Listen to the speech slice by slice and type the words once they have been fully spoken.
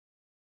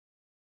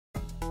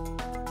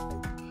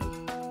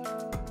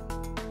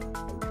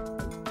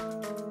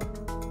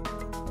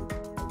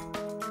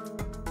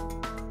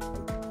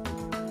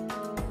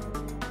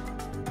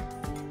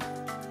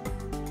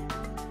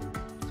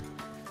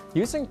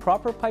Using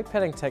proper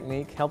pipetting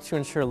technique helps you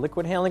ensure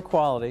liquid handling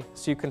quality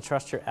so you can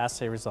trust your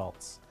assay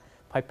results.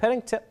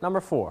 Pipetting tip number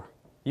 4,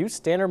 use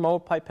standard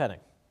mode pipetting.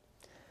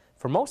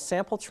 For most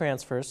sample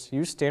transfers,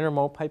 use standard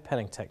mode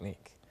pipetting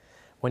technique.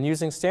 When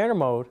using standard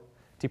mode,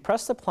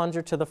 depress the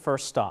plunger to the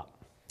first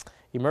stop.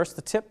 Immerse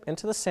the tip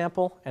into the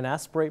sample and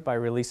aspirate by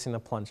releasing the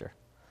plunger.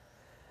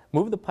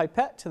 Move the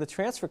pipette to the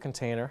transfer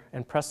container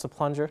and press the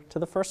plunger to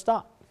the first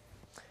stop.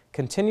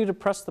 Continue to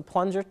press the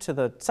plunger to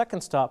the second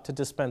stop to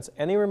dispense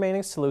any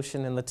remaining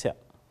solution in the tip.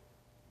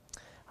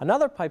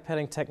 Another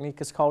pipetting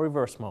technique is called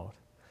reverse mode.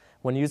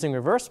 When using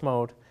reverse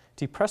mode,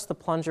 depress the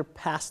plunger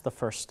past the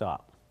first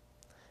stop.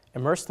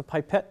 Immerse the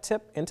pipette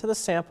tip into the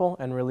sample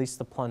and release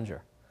the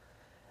plunger.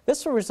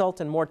 This will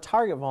result in more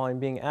target volume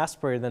being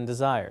aspirated than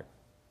desired.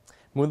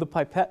 Move the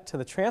pipette to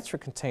the transfer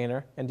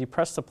container and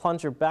depress the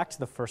plunger back to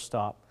the first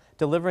stop,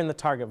 delivering the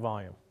target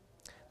volume.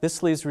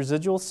 This leaves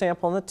residual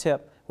sample in the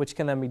tip, which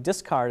can then be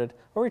discarded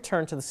or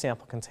returned to the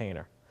sample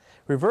container.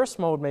 Reverse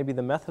mode may be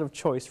the method of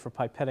choice for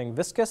pipetting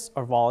viscous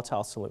or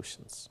volatile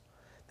solutions.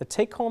 The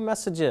take-home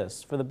message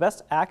is, for the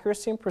best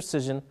accuracy and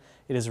precision,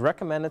 it is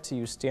recommended to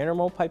use standard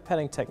mode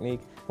pipetting technique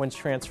when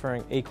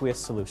transferring aqueous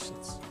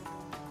solutions.